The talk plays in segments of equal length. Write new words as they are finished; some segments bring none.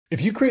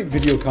If you create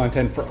video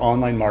content for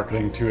online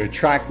marketing to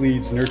attract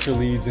leads, nurture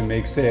leads, and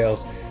make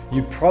sales,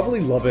 you'd probably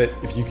love it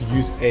if you could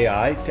use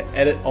AI to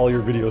edit all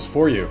your videos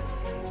for you.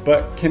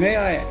 But can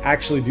AI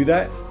actually do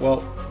that?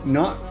 Well,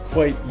 not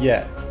quite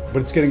yet,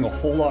 but it's getting a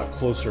whole lot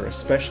closer,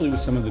 especially with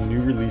some of the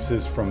new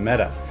releases from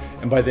Meta.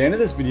 And by the end of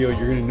this video,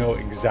 you're going to know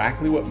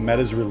exactly what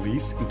Meta's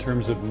released in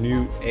terms of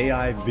new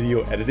AI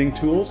video editing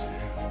tools,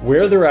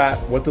 where they're at,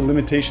 what the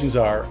limitations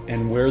are,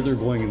 and where they're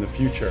going in the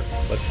future.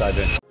 Let's dive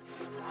in.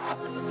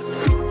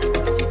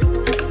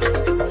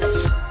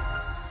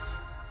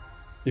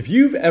 If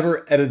you've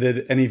ever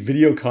edited any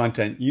video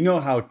content, you know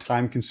how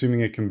time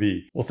consuming it can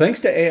be. Well, thanks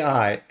to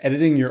AI,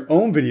 editing your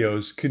own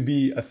videos could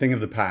be a thing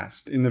of the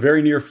past. In the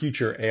very near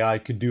future, AI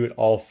could do it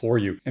all for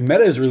you. And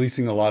Meta is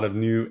releasing a lot of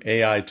new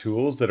AI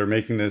tools that are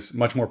making this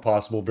much more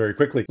possible very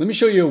quickly. Let me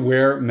show you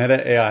where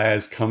Meta AI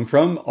has come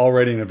from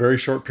already in a very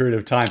short period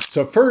of time.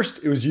 So at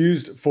first, it was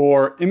used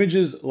for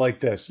images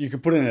like this. You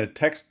could put in a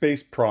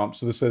text-based prompt.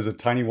 So this says a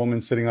tiny woman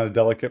sitting on a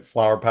delicate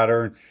flower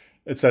pattern,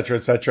 etc.,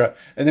 etc.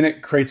 And then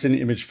it creates an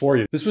image for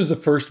you. This was the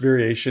first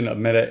variation of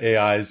Meta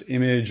AI's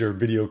image or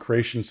video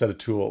creation set of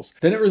tools.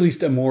 Then it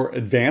released a more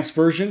advanced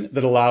version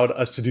that allowed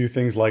us to do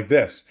things like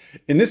this.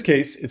 In this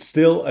case, it's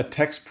still a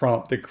text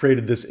prompt that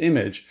created this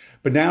image,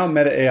 but now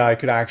Meta AI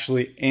could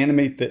actually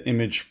animate the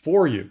image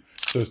for you.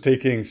 So it's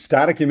taking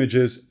static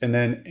images and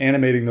then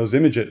animating those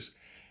images.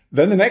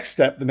 Then the next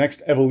step, the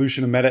next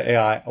evolution of Meta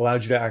AI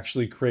allowed you to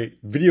actually create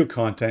video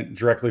content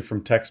directly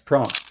from text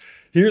prompts.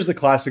 Here's the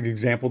classic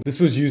example. This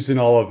was used in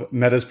all of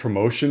Meta's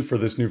promotion for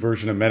this new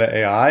version of Meta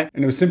AI.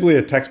 And it was simply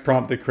a text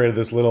prompt that created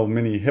this little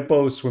mini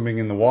hippo swimming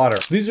in the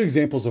water. So these are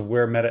examples of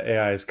where Meta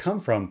AI has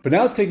come from. But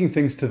now it's taking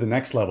things to the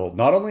next level,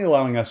 not only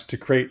allowing us to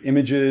create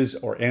images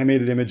or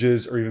animated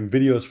images or even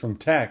videos from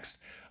text,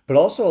 but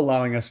also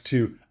allowing us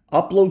to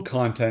upload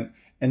content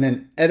and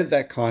then edit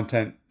that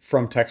content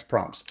from text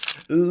prompts.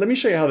 Let me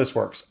show you how this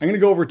works. I'm going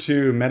to go over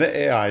to Meta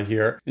AI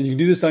here, and you can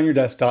do this on your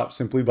desktop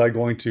simply by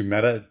going to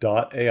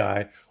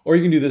meta.ai, or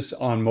you can do this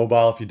on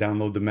mobile if you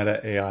download the Meta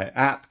AI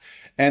app.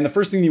 And the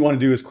first thing you want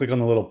to do is click on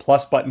the little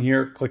plus button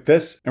here, click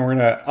this, and we're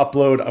going to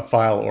upload a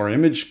file or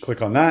image.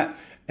 Click on that.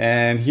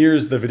 And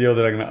here's the video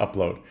that I'm going to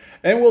upload.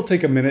 And it will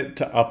take a minute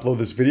to upload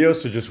this video,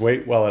 so just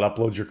wait while it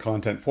uploads your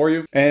content for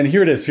you. And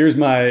here it is. Here's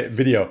my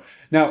video.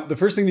 Now, the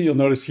first thing that you'll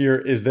notice here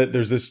is that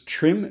there's this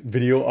trim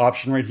video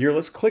option right here.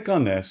 Let's click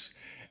on this.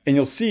 And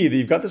you'll see that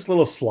you've got this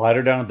little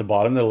slider down at the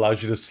bottom that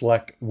allows you to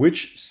select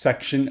which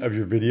section of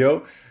your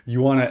video you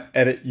want to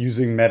edit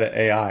using Meta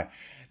AI.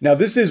 Now,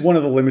 this is one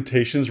of the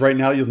limitations right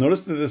now. You'll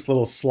notice that this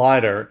little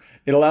slider,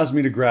 it allows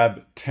me to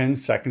grab 10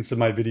 seconds of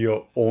my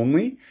video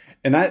only.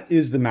 And that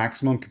is the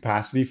maximum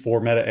capacity for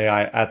Meta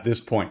AI at this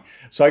point.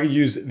 So I could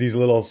use these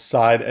little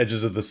side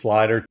edges of the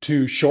slider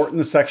to shorten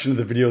the section of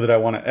the video that I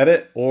want to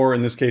edit, or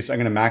in this case, I'm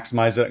going to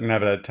maximize it. I'm going to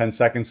have it at 10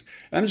 seconds.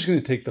 And I'm just going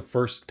to take the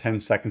first 10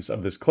 seconds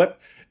of this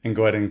clip and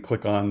go ahead and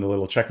click on the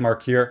little check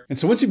mark here. And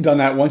so once you've done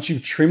that, once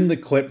you've trimmed the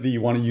clip that you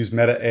want to use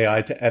Meta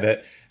AI to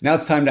edit, now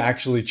it's time to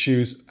actually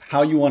choose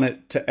how you want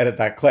it to edit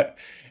that clip.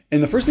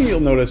 And the first thing you'll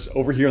notice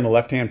over here on the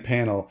left-hand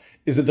panel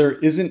is that there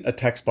isn't a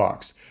text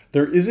box.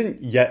 There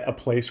isn't yet a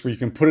place where you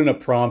can put in a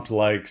prompt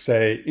like,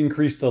 say,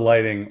 increase the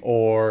lighting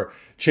or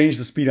change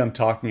the speed I'm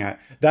talking at.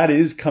 That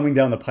is coming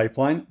down the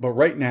pipeline, but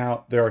right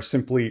now there are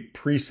simply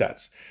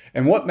presets.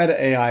 And what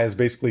Meta AI has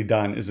basically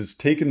done is it's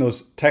taken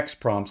those text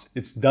prompts,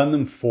 it's done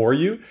them for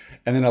you,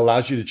 and then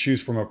allows you to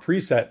choose from a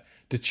preset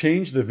to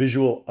change the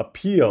visual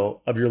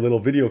appeal of your little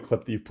video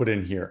clip that you put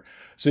in here.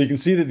 So you can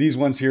see that these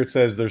ones here, it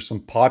says there's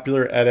some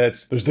popular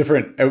edits. There's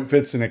different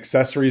outfits and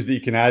accessories that you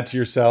can add to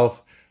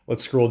yourself.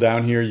 Let's scroll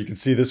down here. You can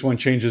see this one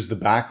changes the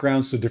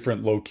background, so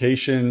different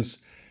locations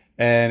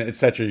and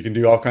etc. You can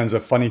do all kinds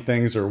of funny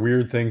things or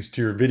weird things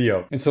to your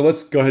video. And so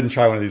let's go ahead and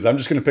try one of these. I'm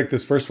just going to pick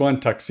this first one,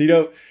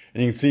 tuxedo,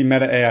 and you can see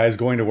Meta AI is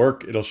going to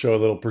work. It'll show a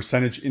little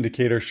percentage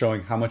indicator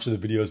showing how much of the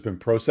video has been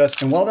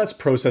processed. And while that's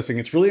processing,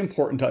 it's really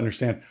important to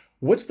understand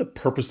what's the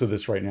purpose of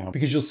this right now,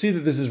 because you'll see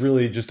that this is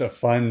really just a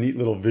fun, neat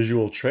little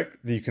visual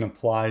trick that you can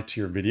apply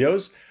to your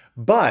videos.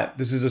 But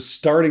this is a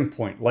starting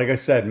point. Like I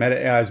said, Meta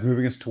AI is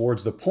moving us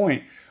towards the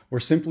point where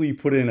simply you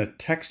put in a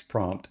text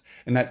prompt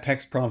and that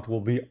text prompt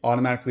will be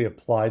automatically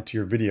applied to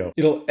your video.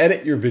 It'll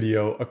edit your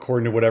video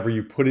according to whatever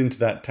you put into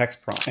that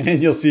text prompt.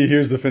 And you'll see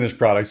here's the finished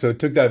product. So it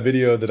took that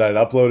video that I'd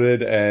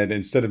uploaded, and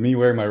instead of me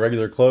wearing my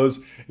regular clothes,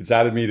 it's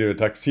added me to a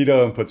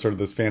tuxedo and put sort of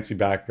this fancy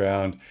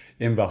background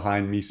in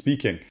behind me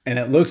speaking. And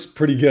it looks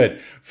pretty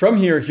good. From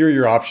here are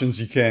your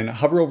options. You can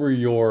hover over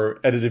your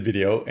edited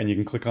video and you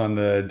can click on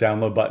the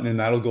download button, and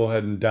that'll go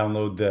ahead and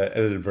download the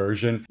edited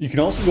version. You can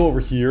also go over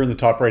here in the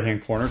top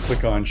right-hand corner,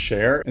 click on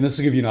share, and this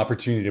will give you an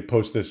opportunity to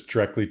post this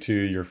directly to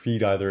your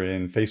feed, either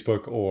in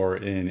Facebook or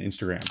in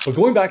Instagram. But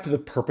going back to the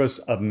purpose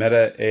of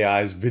Meta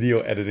AI's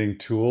video editing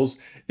tools,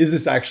 is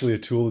this actually a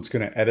tool that's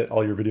going to edit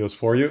all your videos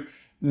for you?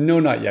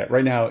 No, not yet.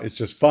 Right now, it's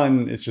just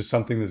fun. It's just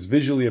something that's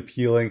visually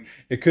appealing.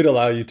 It could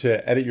allow you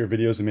to edit your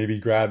videos and maybe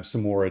grab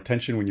some more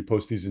attention when you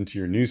post these into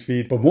your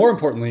newsfeed. But more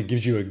importantly, it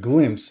gives you a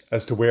glimpse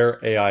as to where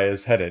AI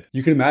is headed.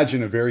 You can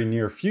imagine a very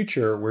near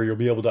future where you'll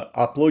be able to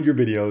upload your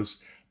videos,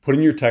 put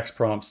in your text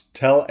prompts,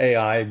 tell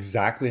AI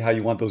exactly how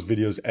you want those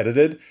videos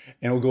edited,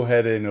 and it'll go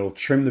ahead and it'll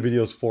trim the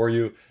videos for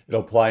you.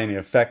 It'll apply any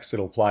effects,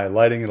 it'll apply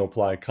lighting, it'll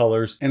apply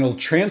colors, and it'll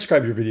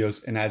transcribe your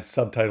videos and add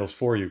subtitles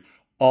for you.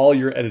 All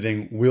your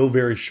editing will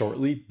very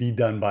shortly be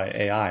done by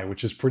AI,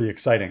 which is pretty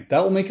exciting.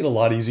 That will make it a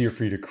lot easier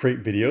for you to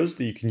create videos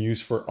that you can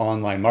use for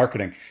online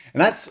marketing.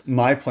 And that's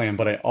my plan,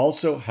 but I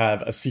also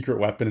have a secret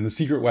weapon, and the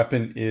secret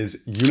weapon is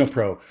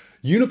YunaPRO.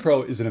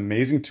 YunaPRO is an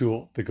amazing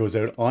tool that goes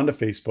out onto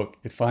Facebook.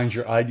 It finds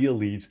your ideal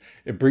leads.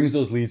 It brings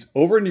those leads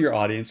over into your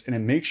audience, and it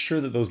makes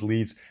sure that those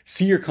leads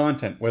see your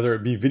content, whether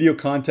it be video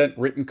content,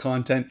 written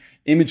content,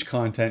 image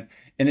content,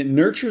 and it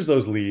nurtures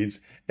those leads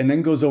and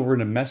then goes over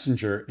into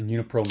Messenger, and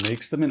YunaPRO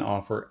makes them an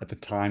offer at the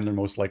time they're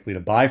most likely to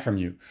buy from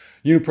you.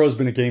 YunaPRO has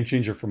been a game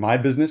changer for my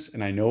business,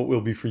 and I know it will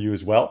be for you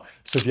as well.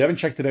 So if you haven't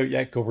checked it out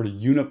yet, go over to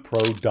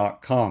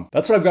YunaPRO.com.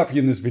 That's what I've got for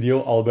you in this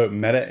video, all about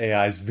Meta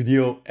AI's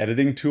video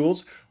editing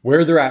tools,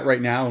 where they're at right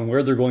now and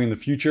where they're going in the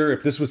future.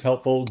 If this was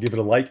helpful, give it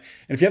a like.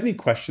 And if you have any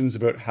questions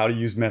about how to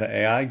use Meta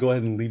AI, go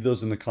ahead and leave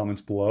those in the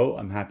comments below.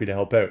 I'm happy to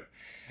help out.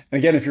 And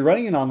again, if you're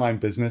running an online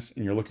business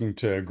and you're looking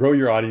to grow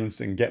your audience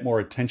and get more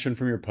attention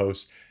from your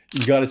posts,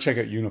 you got to check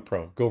out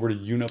YunaPRO. Go over to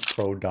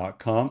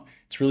YunaPRO.com.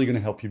 It's really going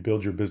to help you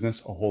build your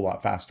business a whole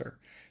lot faster.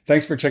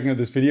 Thanks for checking out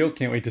this video.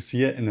 Can't wait to see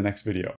you in the next video.